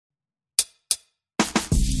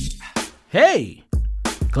Hey,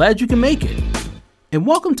 glad you can make it. And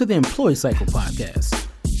welcome to the Employee Cycle Podcast,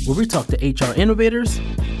 where we talk to HR innovators,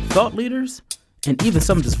 thought leaders, and even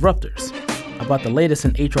some disruptors about the latest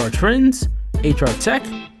in HR trends, HR tech,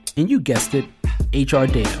 and you guessed it, HR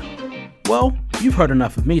data. Well, you've heard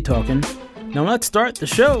enough of me talking. Now let's start the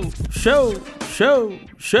show.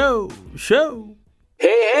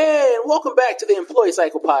 Hey, and welcome back to the Employee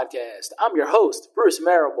Cycle Podcast. I'm your host, Bruce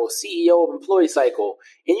Marable, CEO of Employee Cycle.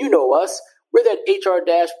 And you know us, we're that HR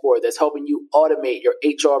dashboard that's helping you automate your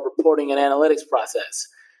HR reporting and analytics process.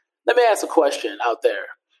 Let me ask a question out there.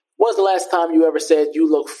 When's the last time you ever said you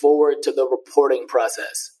look forward to the reporting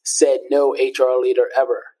process? Said no HR leader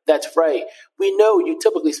ever. That's right. We know you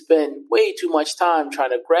typically spend way too much time trying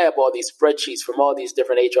to grab all these spreadsheets from all these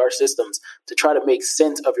different HR systems to try to make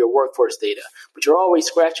sense of your workforce data. But you're always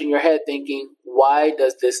scratching your head thinking, why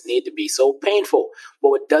does this need to be so painful?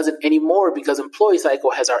 Well, it doesn't anymore because Employee Cycle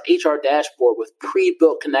has our HR dashboard with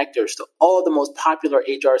pre-built connectors to all the most popular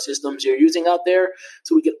HR systems you're using out there,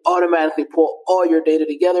 so we can automatically pull all your data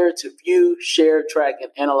together to view, share, track,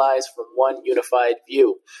 and analyze from one unified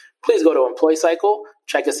view. Please go to Employee Cycle,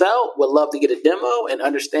 check us out. We'd love to get a demo and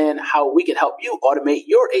understand how we can help you automate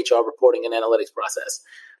your HR reporting and analytics process.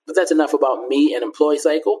 But that's enough about me and Employee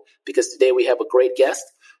Cycle, because today we have a great guest.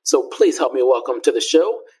 So please help me welcome to the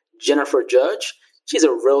show, Jennipher Judge. She's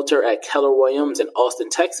a realtor at Keller Williams in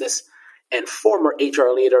Austin, Texas, and former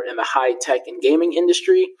HR leader in the high-tech and gaming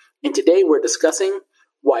industry. And today we're discussing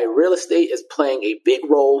why real estate is playing a big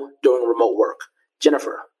role during remote work.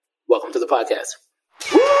 Jennipher, welcome to the podcast.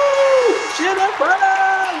 Woo! Jennipher,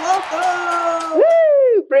 welcome!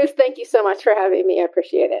 Woo! Bruce, thank you so much for having me. I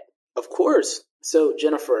appreciate it. Of course. So,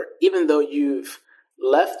 Jennipher, even though you've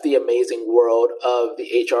left the amazing world of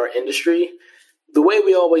the HR industry, the way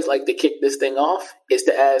we always like to kick this thing off is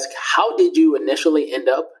to ask, how did you initially end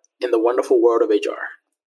up in the wonderful world of HR?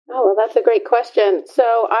 Oh, well, that's a great question.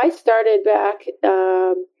 So I started back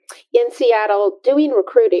in Seattle doing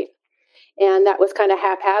recruiting. And that was kind of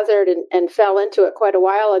haphazard and fell into it quite a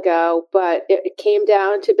while ago. But it came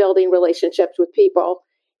down to building relationships with people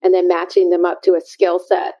and then matching them up to a skill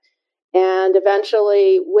set. And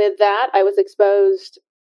eventually with that, I was exposed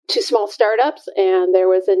to small startups, and there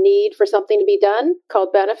was a need for something to be done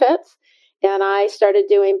called benefits. And I started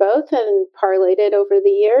doing both and parlayed it over the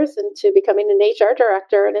years into becoming an HR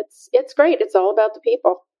director. And it's great. It's all about the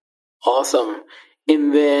people. Awesome.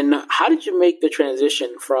 And then how did you make the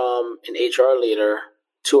transition from an HR leader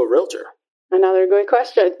to a realtor? Another good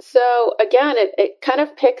question. So again, it kind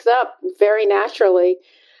of picks up very naturally.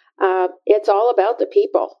 It's all about the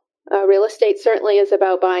people. Real estate certainly is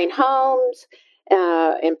about buying homes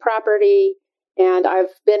and property. And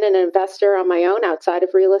I've been an investor on my own outside of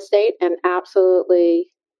real estate and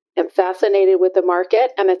absolutely am fascinated with the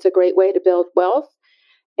market. And it's a great way to build wealth.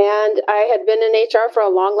 And I had been in HR for a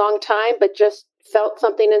long, long time, but just felt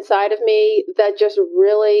something inside of me that just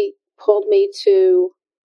really pulled me to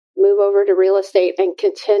move over to real estate and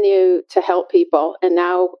continue to help people. And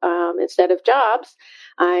now, instead of jobs,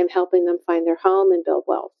 I'm helping them find their home and build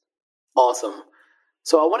wealth. Awesome.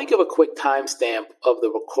 So I want to give a quick timestamp of the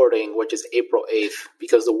recording, which is April 8th,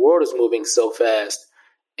 because the world is moving so fast.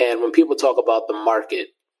 And when people talk about the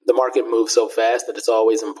market moves so fast that it's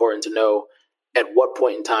always important to know at what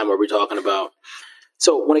point in time are we talking about.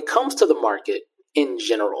 So when it comes to the market in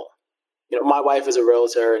general, my wife is a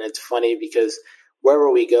realtor, and it's funny because wherever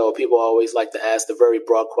we go, people always like to ask the very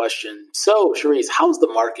broad question. So, Cherise, how's the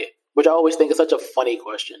market? Which I always think is such a funny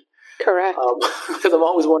question. Correct. Because I'm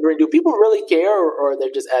always wondering, do people really care, or they're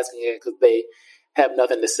just asking it because they have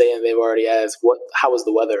nothing to say and they've already asked, how is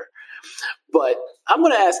the weather? But I'm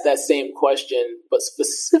going to ask that same question, but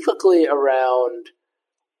specifically around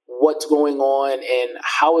what's going on and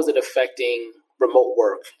how is it affecting remote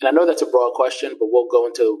work? And I know that's a broad question, but we'll go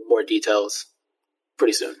into more details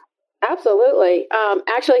pretty soon. Absolutely.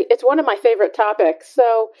 Actually, it's one of my favorite topics.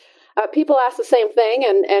 So people ask the same thing,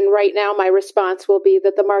 and right now my response will be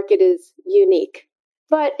that the market is unique.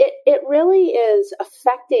 But it really is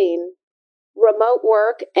affecting remote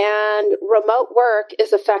work, and remote work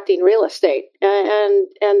is affecting real estate. And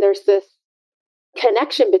there's this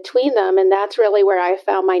connection between them, and that's really where I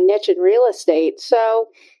found my niche in real estate. So,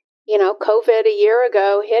 COVID a year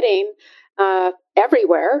ago hitting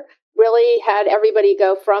everywhere really had everybody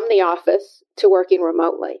go from the office to working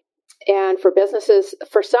remotely. And for businesses,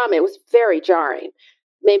 for some, it was very jarring.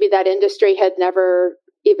 Maybe that industry had never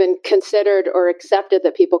even considered or accepted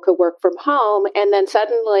that people could work from home. And then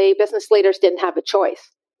suddenly business leaders didn't have a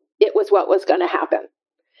choice. It was what was going to happen.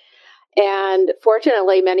 And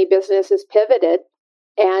fortunately, many businesses pivoted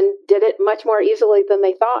and did it much more easily than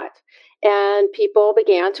they thought. And people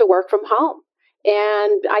began to work from home.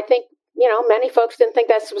 And I think, many folks didn't think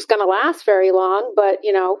this was going to last very long, but,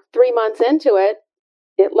 3 months into it,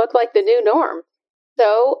 it looked like the new norm.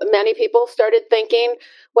 So many people started thinking,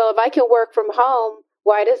 well, if I can work from home,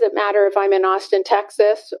 why does it matter if I'm in Austin,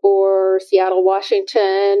 Texas, or Seattle,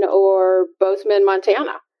 Washington, or Bozeman,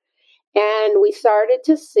 Montana? And we started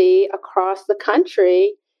to see across the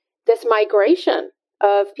country this migration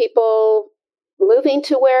of people moving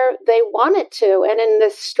to where they wanted to. And in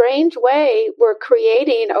this strange way, we're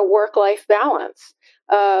creating a work-life balance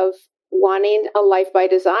of wanting a life by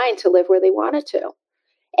design to live where they wanted to.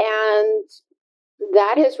 And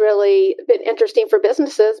that has really been interesting for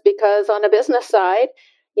businesses because on a business side,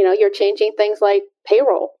 you're changing things like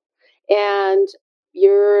payroll. And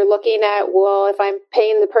you're looking at, well, if I'm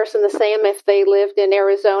paying the person the same if they lived in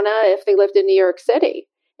Arizona, if they lived in New York City,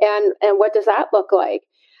 and what does that look like?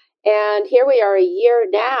 And here we are a year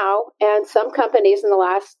now, and some companies in the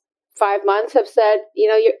last 5 months have said,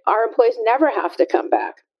 our employees never have to come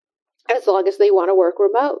back as long as they want to work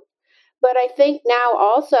remote. But I think now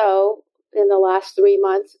also in the last 3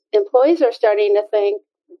 months, employees are starting to think,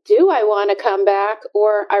 do I want to come back,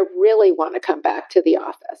 or I really want to come back to the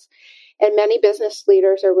office? And many business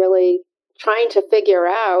leaders are really trying to figure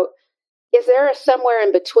out, is there a somewhere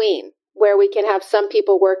in between where we can have some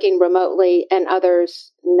people working remotely and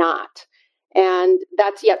others not? And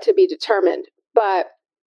that's yet to be determined. But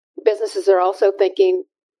businesses are also thinking,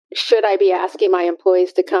 should I be asking my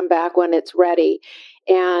employees to come back when it's ready?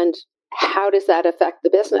 And how does that affect the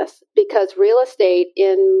business? Because real estate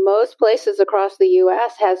in most places across the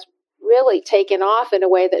U.S. has really taken off in a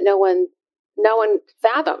way that no one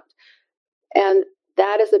fathomed. And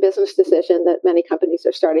that is a business decision that many companies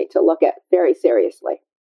are starting to look at very seriously.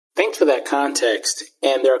 Thanks for that context.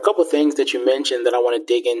 And there are a couple of things that you mentioned that I want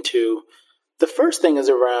to dig into. The first thing is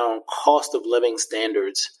around cost of living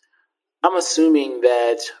standards. I'm assuming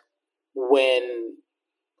that when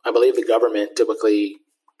I believe the government typically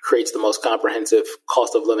creates the most comprehensive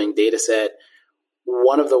cost of living data set,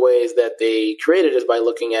 one of the ways that they create it is by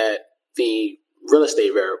looking at the real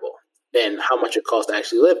estate variable and how much it costs to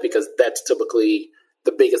actually live, because that's typically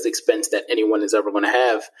the biggest expense that anyone is ever going to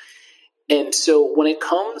have. And so when it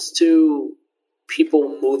comes to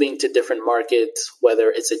people moving to different markets, whether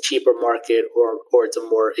it's a cheaper market or it's a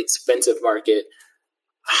more expensive market,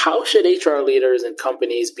 how should HR leaders and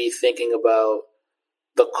companies be thinking about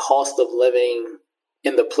the cost of living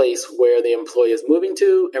in the place where the employee is moving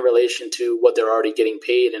to in relation to what they're already getting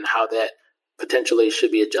paid and how that potentially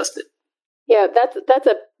should be adjusted? Yeah, that's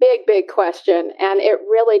a big question, and it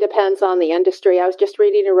really depends on the industry. I was just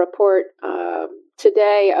reading a report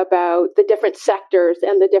today about the different sectors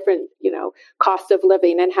and the different, cost of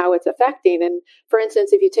living and how it's affecting. And for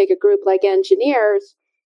instance, if you take a group like engineers,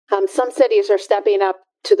 some cities are stepping up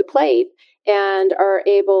to the plate and are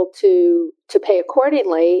able to pay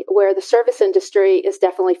accordingly, where the service industry is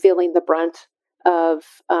definitely feeling the brunt of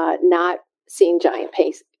not seeing giant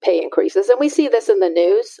pay increases. And we see this in the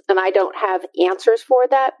news, and I don't have answers for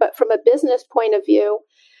that. But from a business point of view,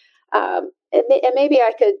 and maybe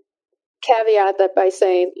I could caveat that by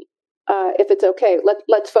saying, if it's okay,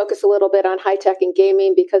 let's focus a little bit on high tech and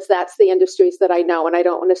gaming, because that's the industries that I know, and I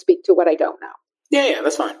don't want to speak to what I don't know. Yeah,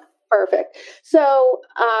 that's fine. Perfect. So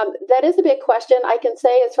that is a big question. I can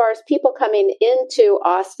say, as far as people coming into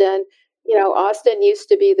Austin, Austin used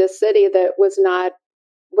to be this city that was not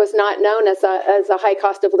known as a high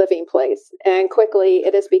cost of living place, and quickly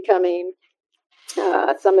it is becoming.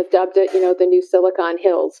 Some have dubbed it, the new Silicon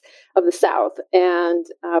Hills of the South, and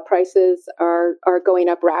prices are going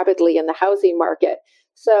up rapidly in the housing market.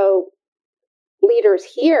 So leaders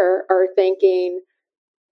here are thinking,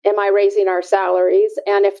 am I raising our salaries?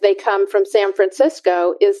 And if they come from San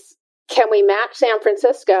Francisco, can we match San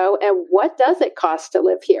Francisco? And what does it cost to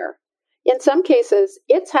live here? In some cases,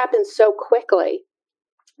 it's happened so quickly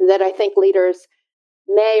that I think leaders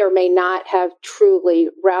may or may not have truly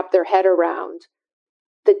wrapped their head around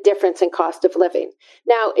the difference in cost of living.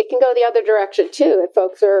 Now, it can go the other direction too. If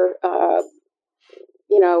folks are,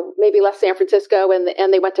 maybe left San Francisco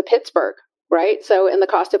and they went to Pittsburgh, right? So, and the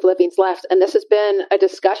cost of living's left. And this has been a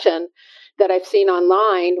discussion that I've seen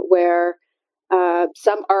online where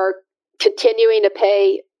some are continuing to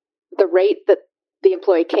pay the rate that the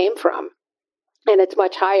employee came from, and it's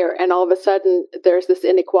much higher. And all of a sudden, there's this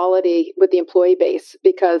inequality with the employee base,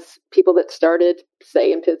 because people that started,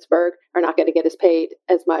 say, in Pittsburgh are not going to get as paid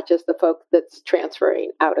as much as the folk that's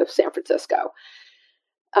transferring out of San Francisco.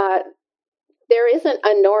 There isn't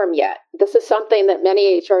a norm yet. This is something that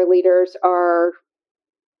many HR leaders are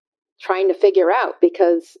trying to figure out,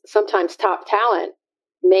 because sometimes top talent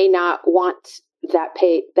may not want that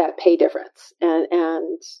pay difference.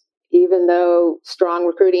 And even though strong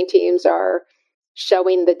recruiting teams are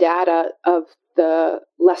showing the data of the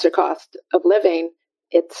lesser cost of living,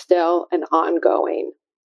 it's still an ongoing,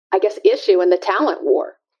 I guess, issue in the talent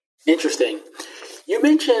war. Interesting. You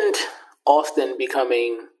mentioned Austin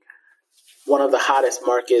becoming one of the hottest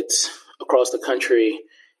markets across the country.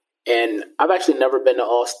 And I've actually never been to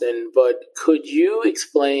Austin, but could you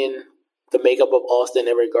explain the makeup of Austin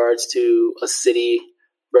in regards to a city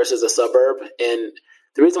versus a suburb? And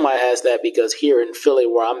the reason why I ask that, because here in Philly,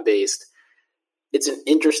 where I'm based, it's an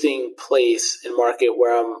interesting place and market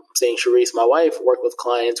where I'm saying, Sharice, my wife, work with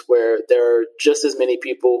clients where there are just as many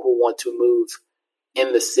people who want to move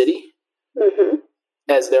in the city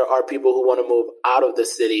as there are people who want to move out of the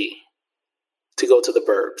city to go to the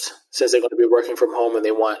burbs, since they're going to be working from home and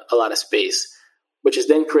they want a lot of space, which is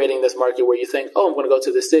then creating this market where you think, oh, I'm going to go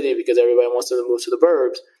to the city because everybody wants to move to the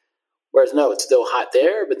burbs. Whereas no, it's still hot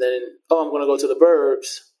there, but then, oh, I'm going to go to the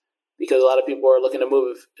burbs because a lot of people are looking to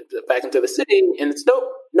move back into the city, and it's nope,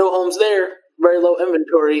 no homes there, very low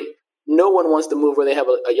inventory. No one wants to move where they have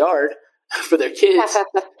a yard for their kids.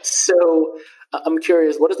 So I'm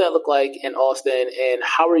curious, what does that look like in Austin, and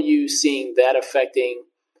how are you seeing that affecting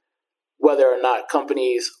whether or not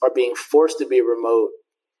companies are being forced to be remote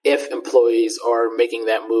if employees are making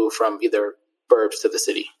that move from either burbs to the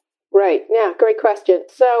city? Right. Yeah, great question.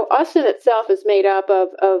 So Austin itself is made up of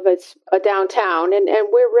a downtown, and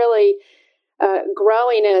we're really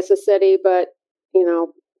growing as a city, but,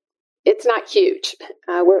 it's not huge.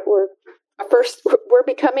 We're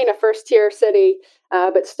becoming a first-tier city,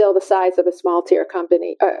 but still the size of a small-tier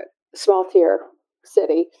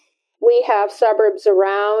city. We have suburbs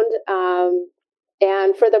around,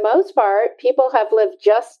 and for the most part, people have lived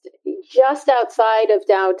just outside of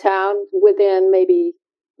downtown within maybe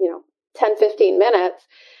 10, 15 minutes,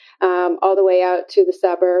 all the way out to the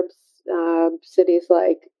suburbs, cities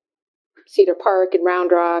like Cedar Park and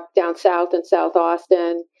Round Rock, down south in South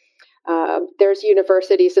Austin. There's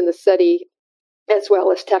universities in the city, as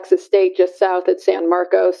well as Texas State just south at San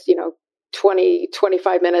Marcos, 20,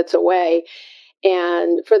 25 minutes away.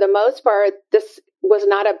 And for the most part, this was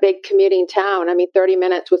not a big commuting town. I mean, 30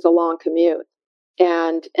 minutes was a long commute.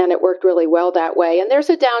 And it worked really well that way. And there's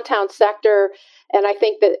a downtown sector, and I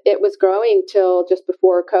think that it was growing till just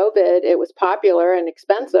before COVID. It was popular and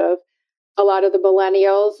expensive. A lot of the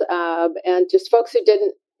millennials and just folks who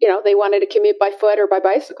didn't, they wanted to commute by foot or by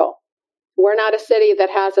bicycle. We're not a city that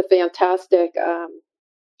has a fantastic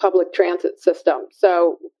public transit system,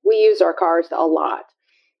 so we use our cars a lot.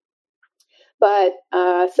 But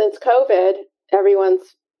since COVID,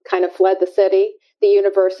 everyone's kind of fled the city. The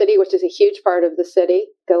university, which is a huge part of the city,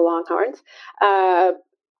 go Longhorns,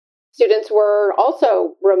 students were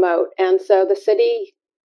also remote. And so the city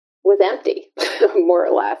was empty, more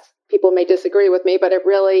or less. People may disagree with me, but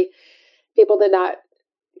people did not,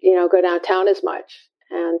 go downtown as much.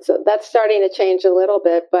 And so that's starting to change a little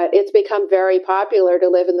bit, but it's become very popular to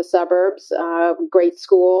live in the suburbs, great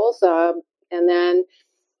schools, and then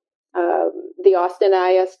the Austin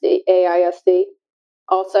AISD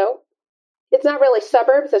also. It's not really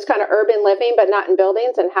suburbs. It's kind of urban living, but not in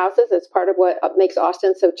buildings and houses. It's part of what makes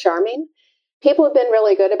Austin so charming. People have been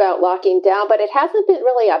really good about locking down, but it hasn't been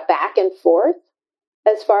really a back and forth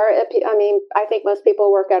as far as, I think most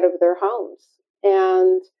people work out of their homes.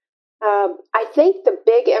 And I think the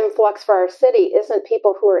big influx for our city isn't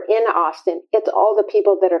people who are in Austin. It's all the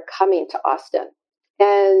people that are coming to Austin.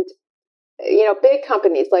 And, big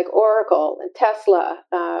companies like Oracle and Tesla,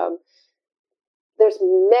 there's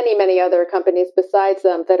many, many other companies besides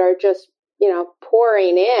them that are just,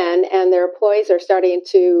 pouring in, and their employees are starting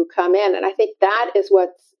to come in. And I think that is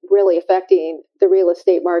what's really affecting the real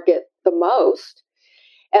estate market the most,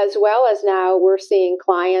 as well as now we're seeing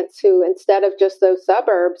clients who, instead of just those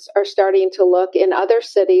suburbs, are starting to look in other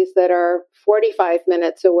cities that are 45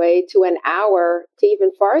 minutes away to an hour to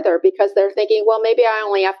even farther, because they're thinking, well, maybe I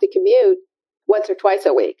only have to commute once or twice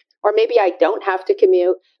a week, or maybe I don't have to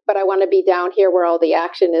commute, but I want to be down here where all the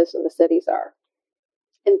action is and the cities are.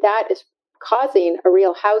 And that is causing a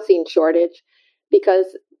real housing shortage,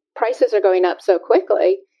 because prices are going up so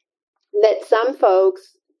quickly that some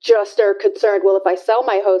folks just are concerned, well, if I sell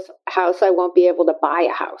my house, I won't be able to buy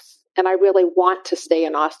a house. And I really want to stay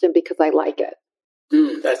in Austin because I like it.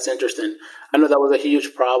 That's interesting. I know that was a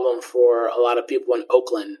huge problem for a lot of people in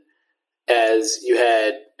Oakland, as you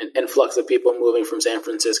had an influx of people moving from San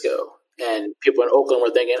Francisco. And people in Oakland were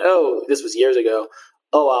thinking, oh, this was years ago,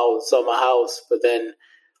 oh, I'll sell my house. But then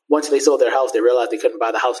once they sold their house, they realized they couldn't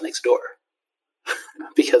buy the house next door.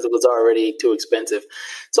 because it was already too expensive.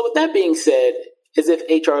 So with that being said, as if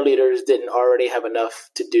HR leaders didn't already have enough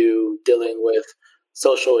to do dealing with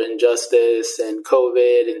social injustice and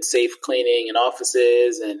COVID and safe cleaning in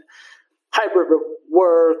offices and hybrid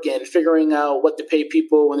work and figuring out what to pay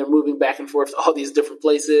people when they're moving back and forth to all these different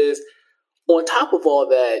places. On top of all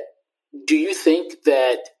that, do you think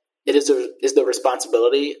that it is the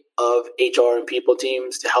responsibility of HR and people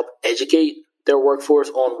teams to help educate their workforce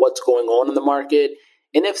on what's going on in the market?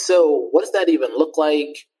 And if so, what does that even look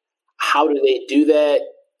like? How do they do that?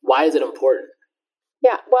 Why is it important?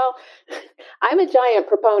 Yeah, well, I'm a giant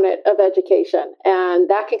proponent of education, and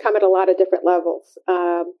that can come at a lot of different levels.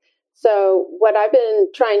 So what I've been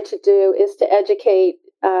trying to do is to educate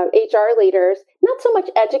HR leaders, not so much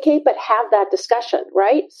educate, but have that discussion,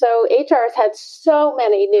 right? So HR has had so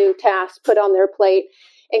many new tasks put on their plate,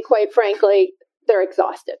 and quite frankly, they're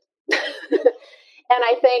exhausted. And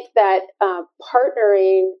I think that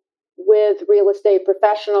partnering with real estate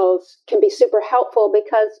professionals can be super helpful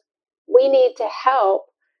because we need to help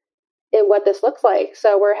in what this looks like.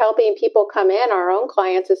 So we're helping people come in, our own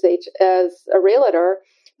clients as a realtor,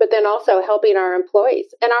 but then also helping our employees.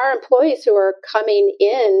 And our employees who are coming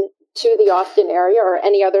in to the Austin area or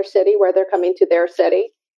any other city where they're coming to their city,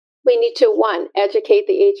 we need to, one, educate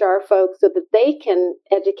the HR folks so that they can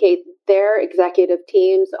educate their executive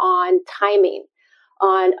teams on timing,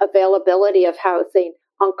 on availability of housing,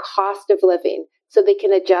 on cost of living, so they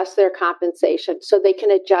can adjust their compensation, so they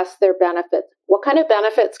can adjust their benefits. What kind of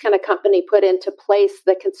benefits can a company put into place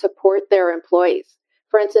that can support their employees?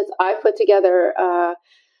 For instance, I put together,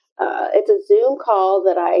 it's a Zoom call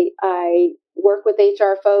that I work with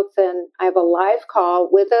HR folks, and I have a live call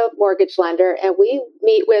with a mortgage lender, and we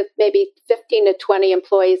meet with maybe 15 to 20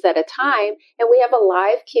 employees at a time, and we have a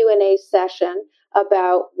live Q&A session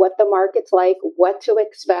about what the market's like, what to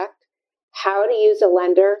expect, how to use a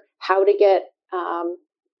lender, how to get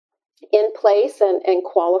in place and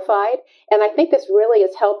qualified. And I think this really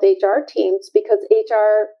has helped HR teams because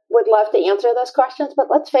HR would love to answer those questions, but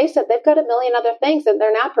let's face it, they've got a million other things and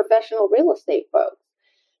they're not professional real estate folks.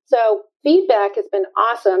 So feedback has been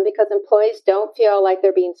awesome because employees don't feel like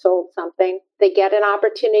they're being sold something. They get an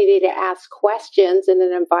opportunity to ask questions in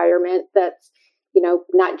an environment that's,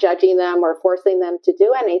 not judging them or forcing them to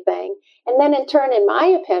do anything. And then in turn, in my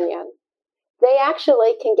opinion, they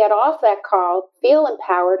actually can get off that call, feel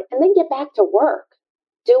empowered, and then get back to work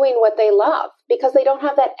doing what they love because they don't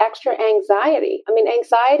have that extra anxiety. I mean,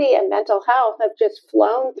 anxiety and mental health have just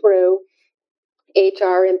flown through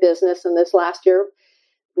HR and business in this last year.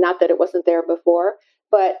 Not that it wasn't there before,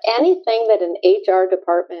 but anything that an HR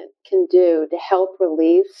department can do to help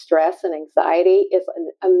relieve stress and anxiety is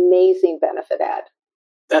an amazing benefit add.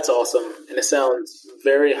 That's awesome. And it sounds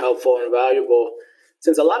very helpful and valuable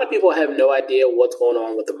since a lot of people have no idea what's going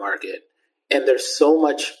on with the market. And there's so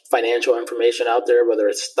much financial information out there, whether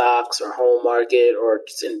it's stocks or home market or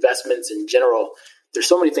just investments in general. There's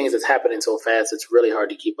so many things that's happening so fast, it's really hard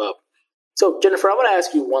to keep up. So, Jennipher, I want to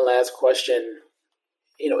ask you one last question.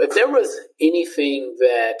 If there was anything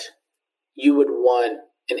that you would want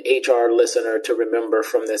an HR listener to remember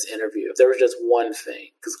from this interview, if there was just one thing,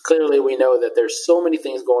 because clearly we know that there's so many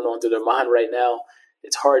things going on through their mind right now,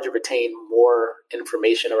 it's hard to retain more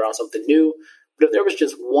information around something new. But if there was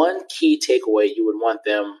just one key takeaway you would want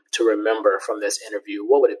them to remember from this interview,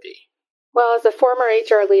 what would it be? Well, as a former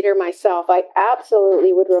HR leader myself, I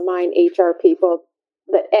absolutely would remind HR people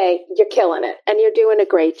that, A, you're killing it and you're doing a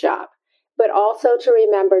great job. But also to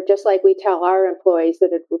remember, just like we tell our employees that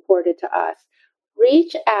have reported to us,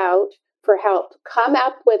 reach out for help. Come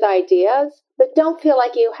up with ideas, but don't feel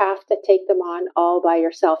like you have to take them on all by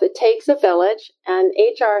yourself. It takes a village, and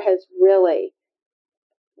HR has really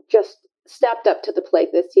just stepped up to the plate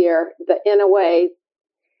this year in a way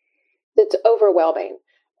that's overwhelming.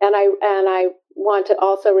 And I want to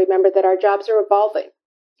also remember that our jobs are evolving,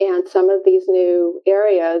 and some of these new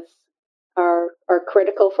areas are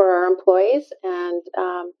critical for our employees, and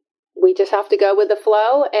we just have to go with the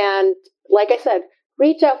flow. And like I said,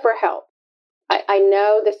 reach out for help. I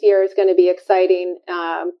know this year is going to be exciting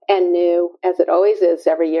and new, as it always is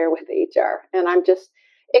every year with HR. And I'm just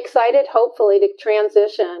excited, hopefully, to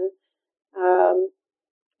transition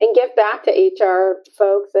and give back to HR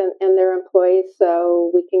folks and their employees so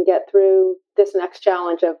we can get through this next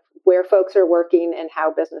challenge of where folks are working and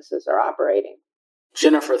how businesses are operating.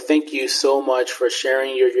 Jennipher, thank you so much for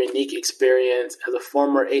sharing your unique experience as a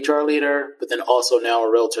former HR leader, but then also now a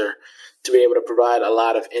realtor, to be able to provide a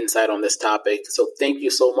lot of insight on this topic. So thank you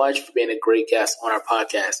so much for being a great guest on our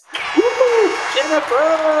podcast. Woo!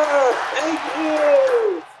 Jennipher, thank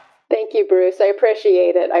you. Thank you, Bruce. I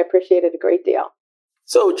appreciate it. I appreciate it a great deal.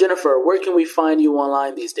 So, Jennipher, where can we find you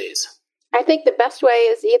online these days? I think the best way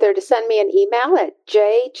is either to send me an email at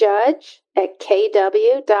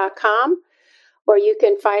jjudge@kw.com, or you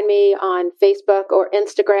can find me on Facebook or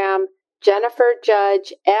Instagram, Jennipher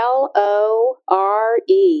Judge, LORE,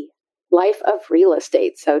 Life of Real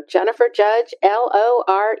Estate. So Jennipher Judge,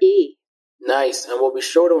 LORE. Nice, and we'll be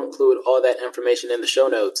sure to include all that information in the show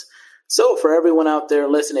notes. So for everyone out there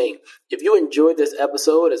listening, if you enjoyed this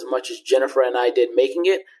episode as much as Jennipher and I did making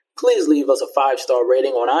it, please leave us a 5-star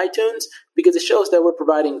rating on iTunes because it shows that we're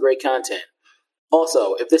providing great content.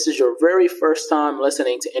 Also, if this is your very first time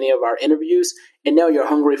listening to any of our interviews and now you're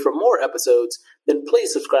hungry for more episodes, then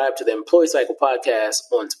please subscribe to the Employee Cycle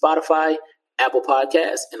Podcast on Spotify, Apple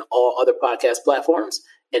Podcasts, and all other podcast platforms.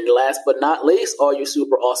 And last but not least, all you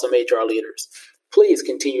super awesome HR leaders. Please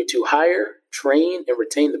continue to hire, train, and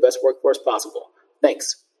retain the best workforce possible.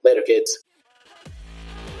 Thanks. Later, kids.